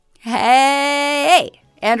Hey,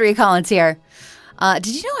 Andrea Collins here. Did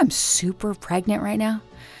you know I'm super pregnant right now?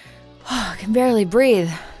 I can barely breathe.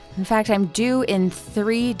 In fact, I'm due in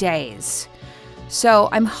 3 days. So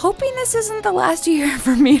I'm hoping this isn't the last you hear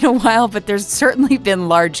from me in a while, but there's certainly been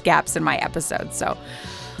large gaps in my episodes. So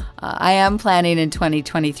I am planning in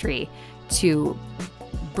 2023 to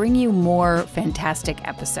bring you more fantastic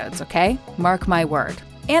episodes, okay? Mark my word.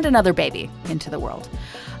 And another baby into the world.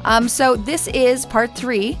 So this is part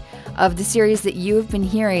 3 of the series that you have been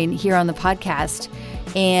hearing here on the podcast.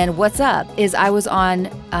 And what's up is I was on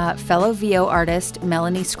fellow VO artist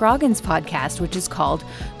Melanie Scroggins' podcast, which is called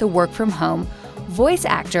The Work From Home Voice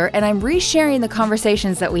Actor, and I'm resharing the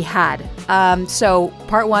conversations that we had. So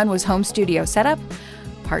part 1 was home studio setup,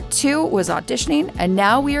 part 2 was auditioning, and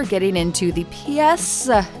now we are getting into the pièce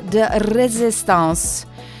de résistance,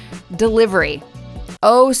 delivery.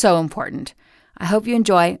 Oh, so important. I hope you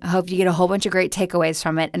enjoy. I hope you get a whole bunch of great takeaways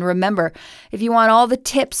from it. And remember, if you want all the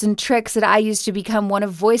tips and tricks that I use to become one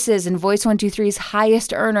of Voices and Voice 123's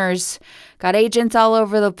highest earners, got agents all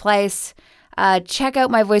over the place, check out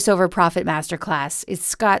my VoiceOver Profit Masterclass.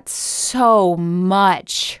 It's got so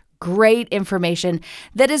much great information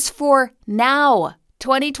that is for now,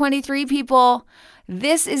 2023 people.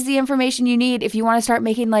 This is the information you need if you want to start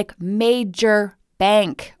making like major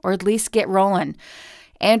bank, or at least get rolling.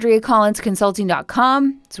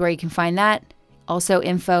 AndreaCollinsConsulting.com is where you can find that. Also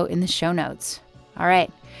info in the show notes. All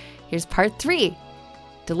right, here's part 3,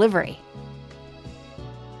 delivery.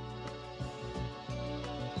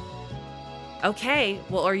 Okay,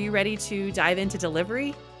 well, are you ready to dive into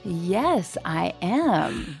delivery? Yes, I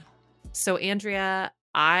am. So, Andrea,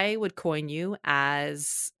 I would coin you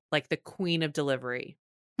as like the queen of delivery.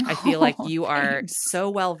 I feel like you are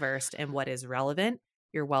so well-versed in what is relevant.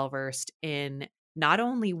 You're well-versed in not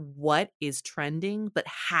only what is trending, but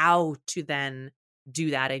how to then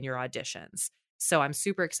do that in your auditions. So I'm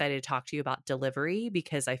super excited to talk to you about delivery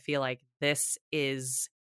because I feel like this is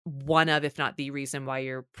one of, if not the reason why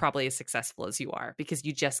you're probably as successful as you are, because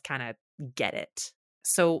you just kind of get it.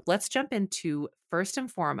 So let's jump into, first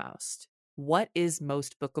and foremost, what is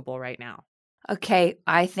most bookable right now? Okay,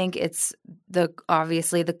 I think it's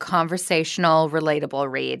obviously the conversational,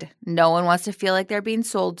 relatable read. No one wants to feel like they're being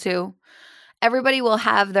sold to. Everybody will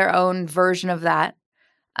have their own version of that.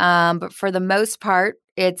 But for the most part,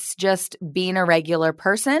 it's just being a regular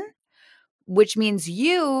person, which means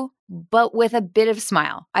you, but with a bit of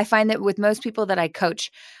smile. I find that with most people that I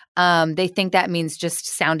coach, they think that means just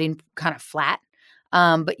sounding kind of flat.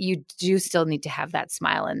 But you do still need to have that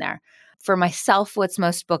smile in there. For myself, what's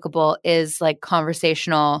most bookable is like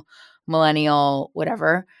conversational, millennial,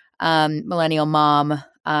 whatever, millennial mom,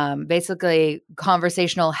 basically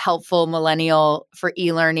conversational, helpful millennial for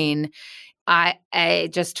e-learning. I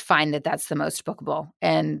just find that that's the most bookable.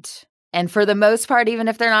 And for the most part, even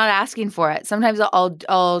if they're not asking for it, sometimes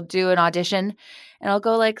I'll do an audition and I'll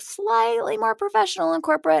go like slightly more professional and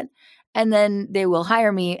corporate. And then they will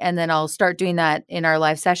hire me, and then I'll start doing that in our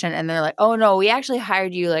live session. And they're like, "Oh no, we actually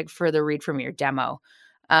hired you like for the read from your demo.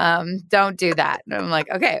 Don't do that." And I'm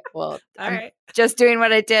like, "Okay, well, I'm just doing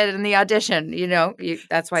what I did in the audition. You know,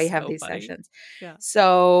 that's why you have these sessions." Yeah.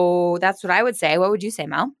 So that's what I would say. What would you say,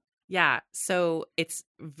 Mel? Yeah. So it's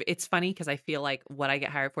funny because I feel like what I get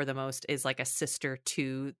hired for the most is like a sister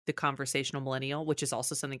to the conversational millennial, which is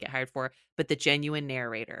also something I get hired for, but the genuine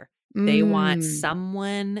narrator. They want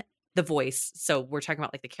someone, the voice. So we're talking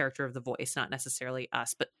about like the character of the voice, not necessarily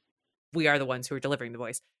us, but we are the ones who are delivering the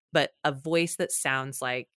voice, but a voice that sounds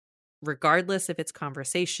like, regardless if it's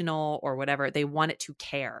conversational or whatever, they want it to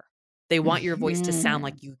care. They want your voice to sound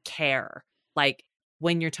like you care. Like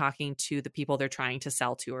when you're talking to the people they're trying to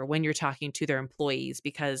sell to, or when you're talking to their employees,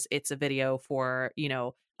 because it's a video for, you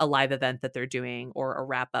know, a live event that they're doing or a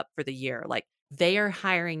wrap up for the year. Like they are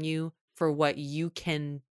hiring you for what you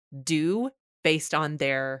can do based on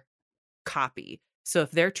their copy. So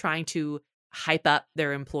if they're trying to hype up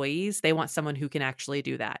their employees, they want someone who can actually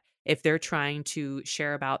do that. If they're trying to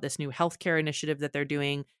share about this new healthcare initiative that they're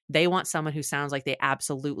doing, they want someone who sounds like they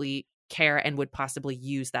absolutely care and would possibly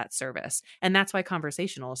use that service. And that's why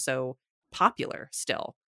conversational is so popular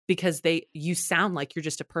still, because you sound like you're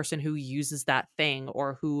just a person who uses that thing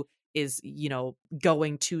or who is, you know,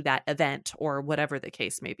 going to that event or whatever the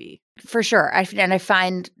case may be. For sure. I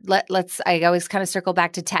find, I always kind of circle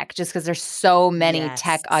back to tech just because there's so many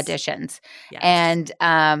tech auditions and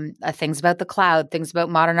things about the cloud, things about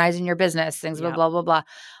modernizing your business, things about blah, blah, blah.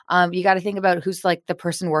 You got to think about who's like the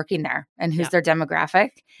person working there and who's their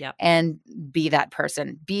demographic and be that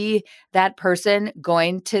person. Be that person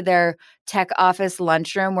going to their tech office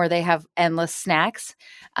lunchroom where they have endless snacks.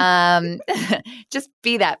 Just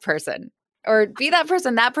be that person. Or be that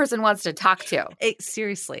person wants to talk to.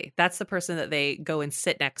 Seriously, that's the person that they go and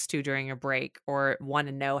sit next to during a break or want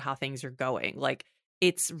to know how things are going. Like,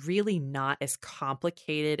 it's really not as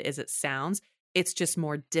complicated as it sounds. It's just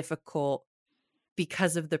more difficult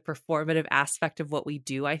because of the performative aspect of what we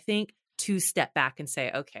do, I think, to step back and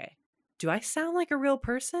say, okay, do I sound like a real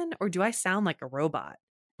person or do I sound like a robot?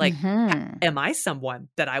 Like, am I someone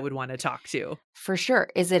that I would want to talk to? For sure.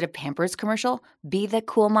 Is it a Pampers commercial? Be the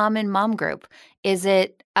cool mom in mom group. Is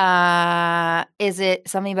it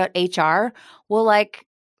something about HR? Well, like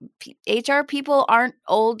HR people aren't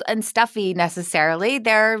old and stuffy necessarily.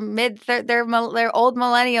 They're they're old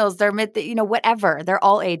millennials. They're mid, whatever. They're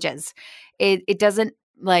all ages. It doesn't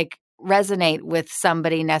like resonate with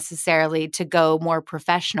somebody necessarily to go more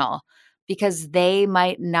professional because they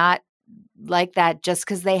might not like that just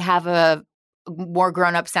because they have a more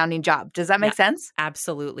grown-up sounding job. Does that make sense?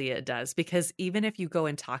 Absolutely it does. Because even if you go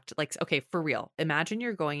and talk to, like, okay, for real, imagine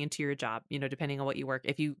you're going into your job, depending on what you work,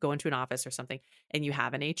 if you go into an office or something and you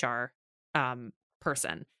have an HR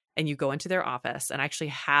person and you go into their office, and I actually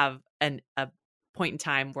have a point in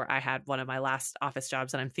time where I had one of my last office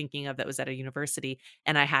jobs that I'm thinking of that was at a university,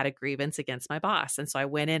 and I had a grievance against my boss. And so I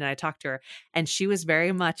went in and I talked to her, and she was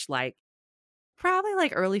very much like, probably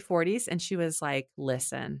like early 40s. And she was like,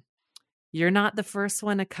 listen, you're not the first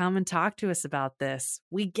one to come and talk to us about this.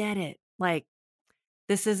 We get it. Like,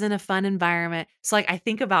 this isn't a fun environment. So like, I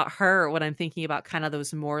think about her when I'm thinking about kind of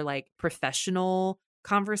those more like professional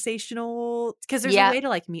conversational, because there's a way to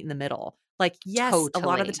like meet in the middle. Like, yes, a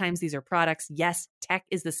lot of the times these are products. Yes, tech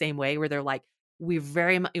is the same way where they're like, we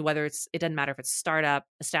very much, whether it doesn't matter if it's startup,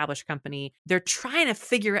 established company, they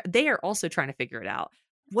are also trying to figure it out.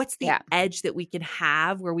 What's the edge that we can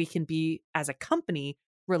have where we can be as a company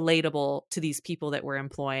relatable to these people that we're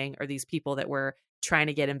employing or these people that we're trying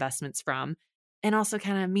to get investments from, and also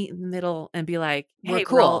kind of meet in the middle and be like, hey, we're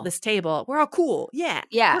cool. We're all at this table. We're all cool. Yeah.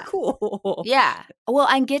 We're cool. Yeah. Well,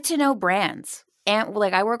 and get to know brands. And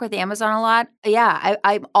like, I work with Amazon a lot. Yeah.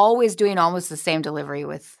 I'm always doing almost the same delivery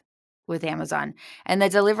with Amazon. And the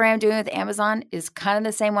delivery I'm doing with Amazon is kind of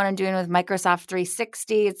the same one I'm doing with Microsoft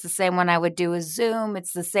 360. It's the same one I would do with Zoom.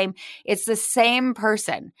 It's the same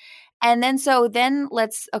person. And then so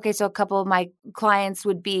a couple of my clients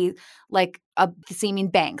would be like seeming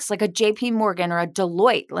banks, like a JP Morgan or a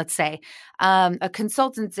Deloitte, let's say, a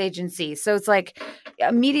consultants agency. So it's like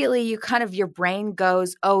immediately your brain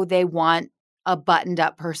goes, oh, they want a buttoned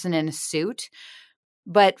up person in a suit.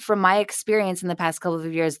 But from my experience in the past couple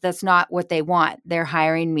of years, that's not what they want. They're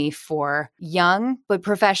hiring me for young but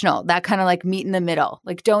professional, that kind of like meet in the middle.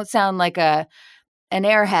 Like, don't sound like an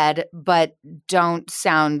airhead, but don't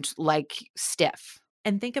sound like stiff.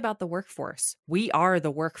 And think about the workforce. We are the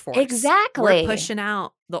workforce. Exactly. We're pushing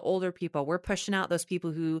out the older people. We're pushing out those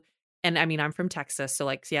people who, and I mean, I'm from Texas, so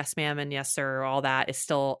like, yes, ma'am, and yes, sir, all that is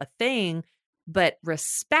still a thing. But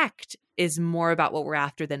respect is more about what we're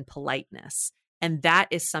after than politeness. And that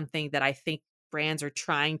is something that I think brands are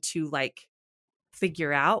trying to like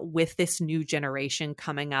figure out with this new generation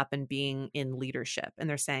coming up and being in leadership. And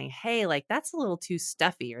they're saying, hey, like, that's a little too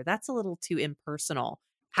stuffy or that's a little too impersonal.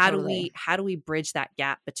 How do we bridge that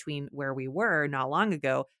gap between where we were not long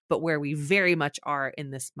ago, but where we very much are in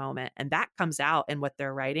this moment? And that comes out in what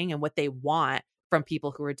they're writing and what they want from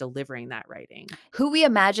people who are delivering that writing. Who we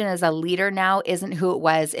imagine as a leader now isn't who it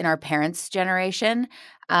was in our parents' generation.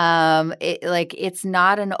 It's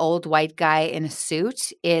not an old white guy in a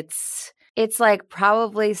suit. It's like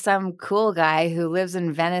probably some cool guy who lives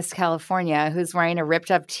in Venice, California, who's wearing a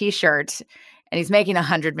ripped up T-shirt and he's making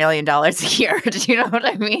 $100 million a year. Do you know what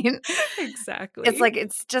I mean? Exactly. It's like,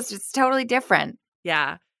 it's totally different.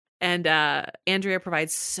 Yeah. And Andrea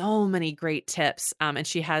provides so many great tips. And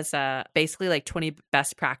she has basically like 20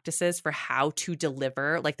 best practices for how to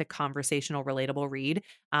deliver like the conversational relatable read.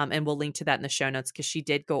 And we'll link to that in the show notes because she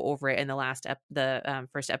did go over it in the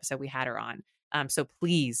first episode we had her on. So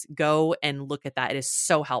please go and look at that. It is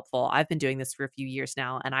so helpful. I've been doing this for a few years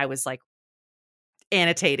now, and I was like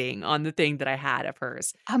annotating on the thing that I had of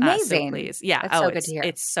hers. Amazing. So please. Yeah. That's so good to hear.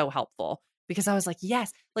 It's so helpful because I was like,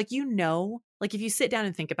 yes, like, like if you sit down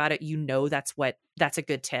and think about it, that's a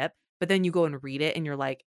good tip, but then you go and read it and you're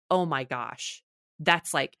like, oh my gosh,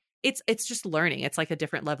 that's like, it's just learning. It's like a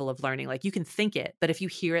different level of learning. Like, you can think it, but if you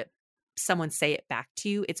hear it, someone say it back to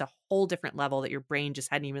you, it's a whole different level that your brain just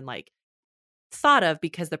hadn't even like thought of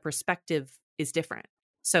because the perspective is different.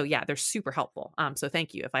 So yeah, they're super helpful. So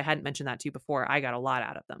thank you. If I hadn't mentioned that to you before, I got a lot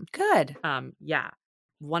out of them. Good. Yeah.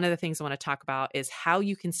 one of the things I want to talk about is how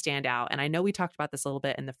you can stand out. And I know we talked about this a little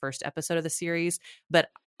bit in the first episode of the series, but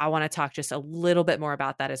I want to talk just a little bit more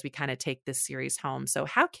about that as we kind of take this series home. So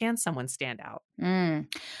how can someone stand out?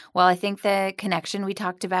 Well, I think the connection we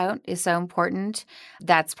talked about is so important.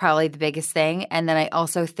 That's probably the biggest thing. And then I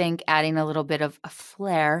also think adding a little bit of a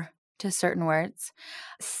flair to certain words.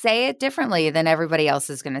 Say it differently than everybody else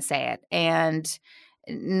is going to say it. And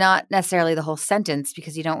not necessarily the whole sentence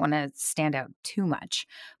because you don't want to stand out too much,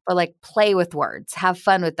 but like play with words, have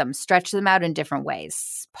fun with them, stretch them out in different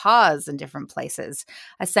ways, pause in different places.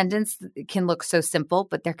 A sentence can look so simple,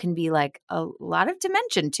 but there can be like a lot of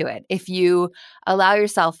dimension to it if you allow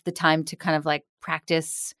yourself the time to kind of like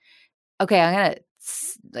practice. Okay, I'm going to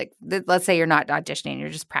like, let's say you're not auditioning, you're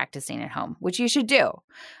just practicing at home, which you should do.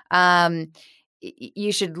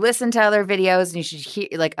 You should listen to other videos and you should hear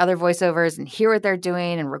like other voiceovers and hear what they're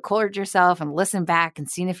doing and record yourself and listen back and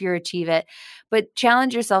see if you achieve it. But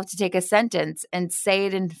challenge yourself to take a sentence and say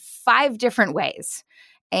it in 5 different ways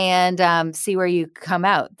and see where you come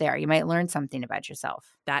out there. You might learn something about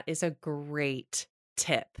yourself. That is a great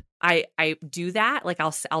tip. I do that. Like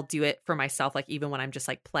I'll do it for myself, like even when I'm just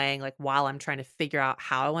like playing, like while I'm trying to figure out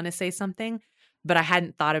how I want to say something. But I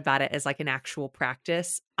hadn't thought about it as like an actual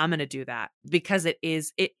practice. I'm going to do that because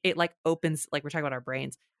it like opens, like we're talking about our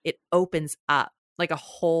brains, it opens up like a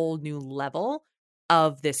whole new level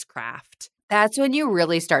of this craft. That's when you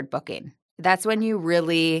really start booking. That's when you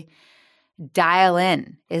really dial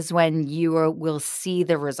in, is when you will see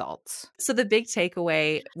the results. So the big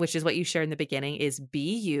takeaway, which is what you shared in the beginning, is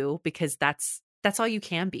be you, because that's all you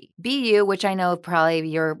can be. Be you, which I know probably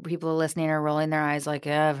your people listening are rolling their eyes like,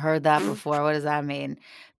 I've heard that before. What does that mean?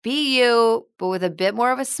 Be you, but with a bit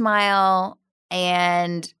more of a smile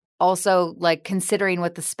and also like considering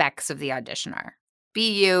what the specs of the audition are.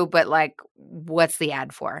 Be you, but like, what's the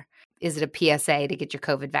ad for? Is it a PSA to get your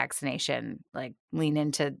COVID vaccination? Like lean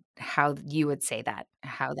into how you would say that,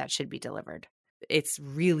 how that should be delivered. It's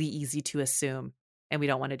really easy to assume, and we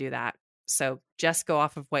don't want to do that. So just go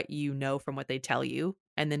off of what you know from what they tell you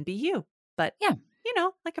and then be you. But yeah,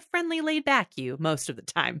 like a friendly, laid back you most of the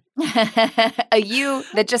time. A you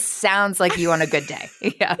that just sounds like you on a good day.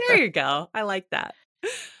 Yeah. There you go. I like that.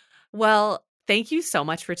 Well, thank you so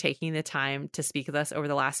much for taking the time to speak with us over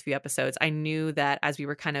the last few episodes. I knew that as we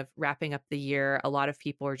were kind of wrapping up the year, a lot of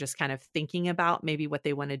people are just kind of thinking about maybe what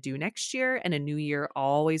they want to do next year. And a new year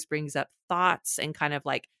always brings up thoughts and kind of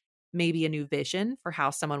like maybe a new vision for how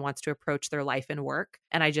someone wants to approach their life and work.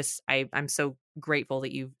 And I'm so grateful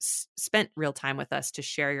that you've spent real time with us to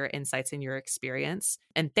share your insights and your experience.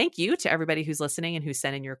 And thank you to everybody who's listening and who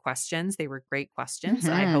sent in your questions. They were great questions.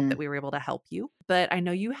 And I hope that we were able to help you. But I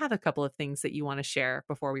know you have a couple of things that you want to share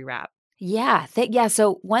before we wrap. Yeah.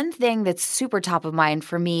 So one thing that's super top of mind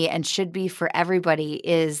for me and should be for everybody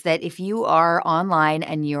is that if you are online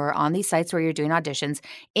and you're on these sites where you're doing auditions,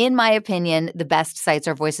 in my opinion, the best sites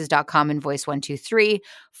are voices.com and Voice123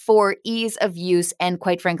 for ease of use and,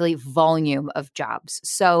 quite frankly, volume of jobs.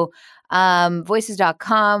 So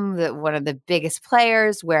Voices.com, one of the biggest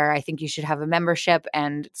players where I think you should have a membership,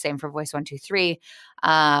 and same for Voice123.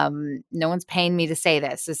 No one's paying me to say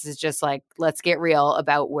this. This is just like, let's get real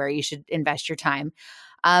about where you should invest your time.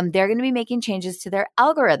 They're going to be making changes to their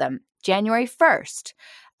algorithm January 1st.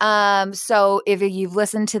 So if you've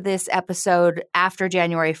listened to this episode after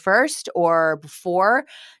January 1st or before,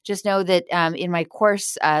 just know that in my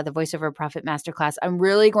course, the VoiceOver Profit Masterclass, I'm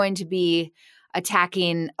really going to be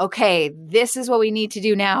attacking, okay, this is what we need to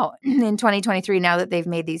do now in 2023 now that they've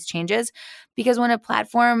made these changes. Because when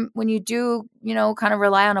you do, kind of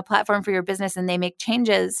rely on a platform for your business and they make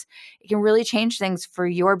changes, it can really change things for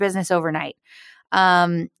your business overnight,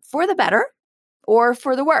 for the better or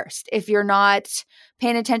for the worst. If you're not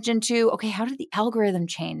paying attention to, okay, how did the algorithm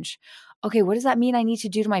change? Okay, what does that mean I need to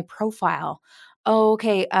do to my profile? Oh,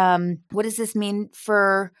 okay. What does this mean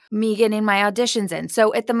for me getting my auditions in?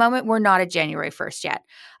 So at the moment, we're not at January 1st yet.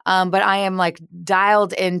 But I am like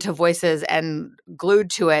dialed into Voices and glued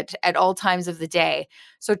to it at all times of the day.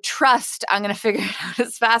 So trust, I'm going to figure it out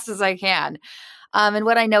as fast as I can. And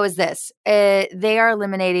what I know is this, they are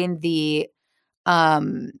eliminating the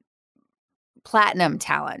platinum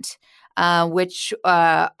talent. Which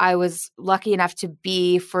I was lucky enough to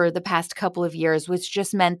be for the past couple of years, which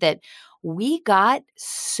just meant that we got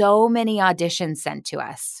so many auditions sent to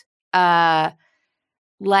us,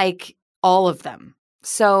 like all of them.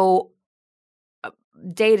 So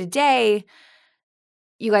day to day,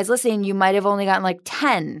 you guys listening, you might have only gotten like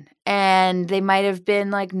 10, and they might have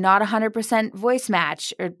been like not 100% voice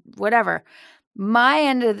match or whatever. My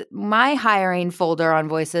end of my hiring folder on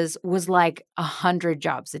Voices was like 100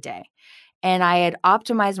 jobs a day. and I had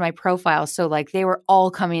optimized my profile. So like they were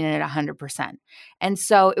all coming in at 100%. And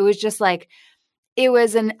so it was just like, it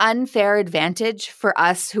was an unfair advantage for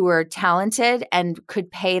us who were talented and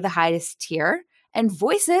could pay the highest tier. And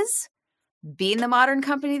Voices, being the modern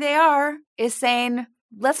company they are, is saying,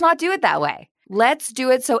 let's not do it that way. Let's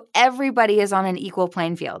do it so everybody is on an equal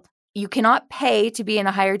playing field. You cannot pay to be in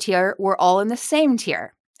a higher tier. We're all in the same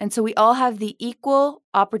tier. And so we all have the equal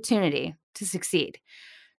opportunity to succeed.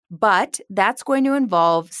 But that's going to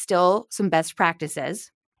involve still some best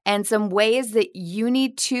practices and some ways that you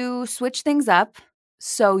need to switch things up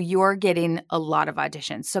so you're getting a lot of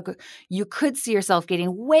auditions. So you could see yourself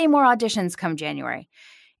getting way more auditions come January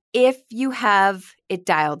if you have it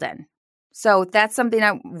dialed in. So that's something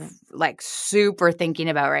I'm like super thinking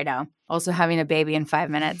about right now. Also having a baby in 5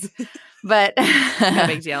 minutes. But no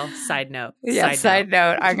big deal. Side note. Yeah, side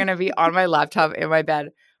note. I'm going to be on my laptop in my bed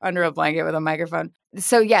under a blanket with a microphone.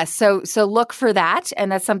 So yes, so look for that,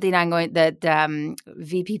 and that's something that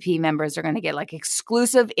VPP members are going to get like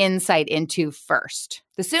exclusive insight into first.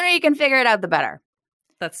 The sooner you can figure it out, the better.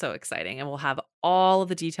 That's so exciting, and we'll have all of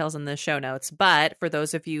the details in the show notes. But for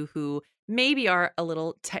those of you who maybe are a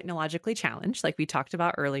little technologically challenged, like we talked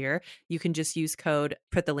about earlier, you can just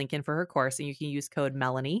put the link in for her course, and you can use code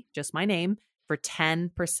Melanie, just my name, for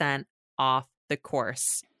 10% off the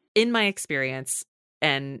course. In my experience,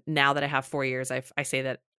 and now that I have 4 years, I say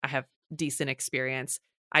that I have decent experience.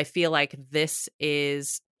 I feel like this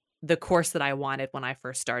is the course that I wanted when I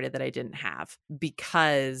first started that I didn't have,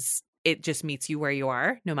 because it just meets you where you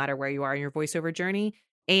are, no matter where you are in your voiceover journey.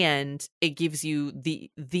 And it gives you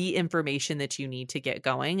the information that you need to get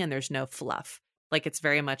going. And there's no fluff. Like, it's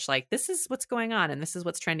very much like, this is what's going on and this is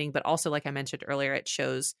what's trending. But also, like I mentioned earlier, it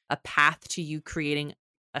shows a path to you creating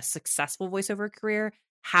a successful voiceover career,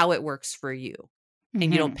 how it works for you.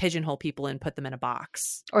 And you don't pigeonhole people and put them in a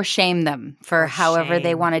box. Or shame them for however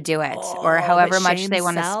they want to do it, or however much they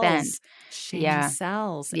want to spend. Shame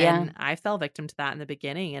sells. Yeah. And I fell victim to that in the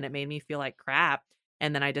beginning, and it made me feel like crap.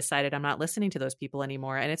 And then I decided I'm not listening to those people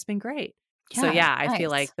anymore, and it's been great. Yeah, so yeah, I feel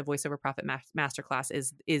like the Voiceover Profit Masterclass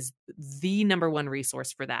is the number one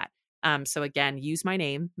resource for that. So again, use my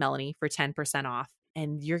name, Melanie, for 10% off.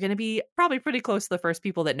 And you're going to be probably pretty close to the first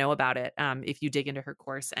people that know about it if you dig into her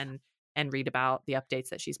course and read about the updates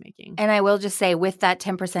that she's making. And I will just say, with that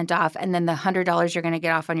 10% off, and then the $100 you're going to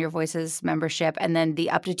get off on your Voices membership, and then the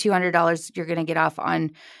up to $200 you're going to get off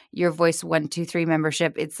on your Voice 123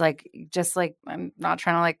 membership. It's like, just like, I'm not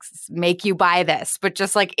trying to like make you buy this, but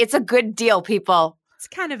just like, it's a good deal, people. It's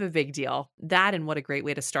kind of a big deal. That, and what a great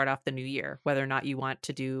way to start off the new year, whether or not you want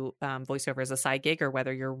to do voiceover as a side gig, or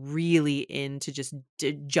whether you're really into just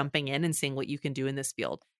jumping in and seeing what you can do in this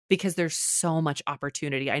field. Because there's so much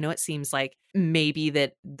opportunity. I know it seems like maybe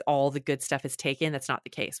that all the good stuff is taken. That's not the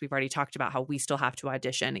case. We've already talked about how we still have to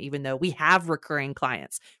audition, even though we have recurring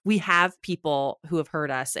clients. We have people who have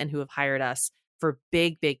heard us and who have hired us for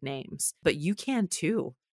big, big names. But you can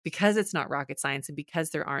too, because it's not rocket science, and because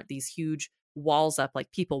there aren't these huge walls up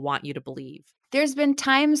like people want you to believe. There's been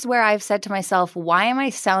times where I've said to myself, why am I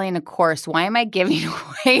selling a course? Why am I giving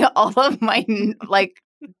away all of my like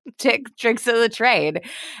tricks of the trade?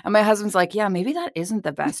 And my husband's like, yeah, maybe that isn't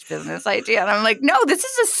the best business idea. And I'm like, no, this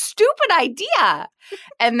is a stupid idea.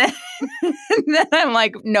 And then, I'm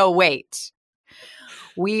like, no, wait.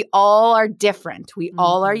 We all are different. We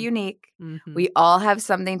all are unique. We all have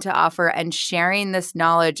something to offer. And sharing this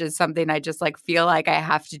knowledge is something I just like feel like I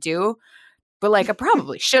have to do. But like, I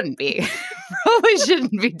probably shouldn't be. Probably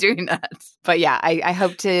shouldn't be doing that. But yeah, I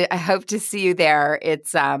hope to see you there.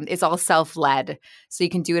 It's all self-led, so you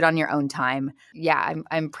can do it on your own time. Yeah,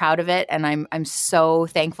 I'm proud of it, and I'm so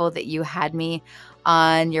thankful that you had me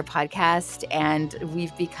on your podcast, and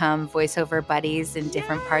we've become voiceover buddies in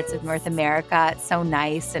different parts of North America. It's so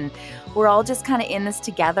nice, and we're all just kind of in this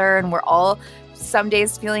together, and we're all some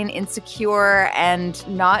days feeling insecure and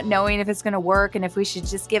not knowing if it's going to work and if we should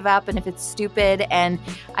just give up and if it's stupid, and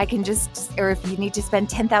or if you need to spend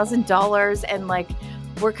 $10,000, and like,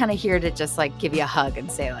 we're kind of here to just like give you a hug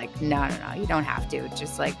and say like, no, you don't have to.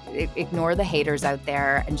 Just like ignore the haters out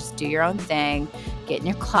there and just do your own thing, get in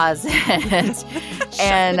your closet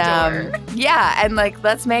and yeah. And like,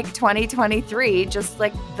 let's make 2023 just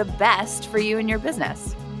like the best for you and your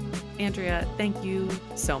business. Andrea, thank you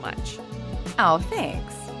so much. Oh,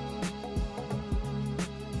 thanks.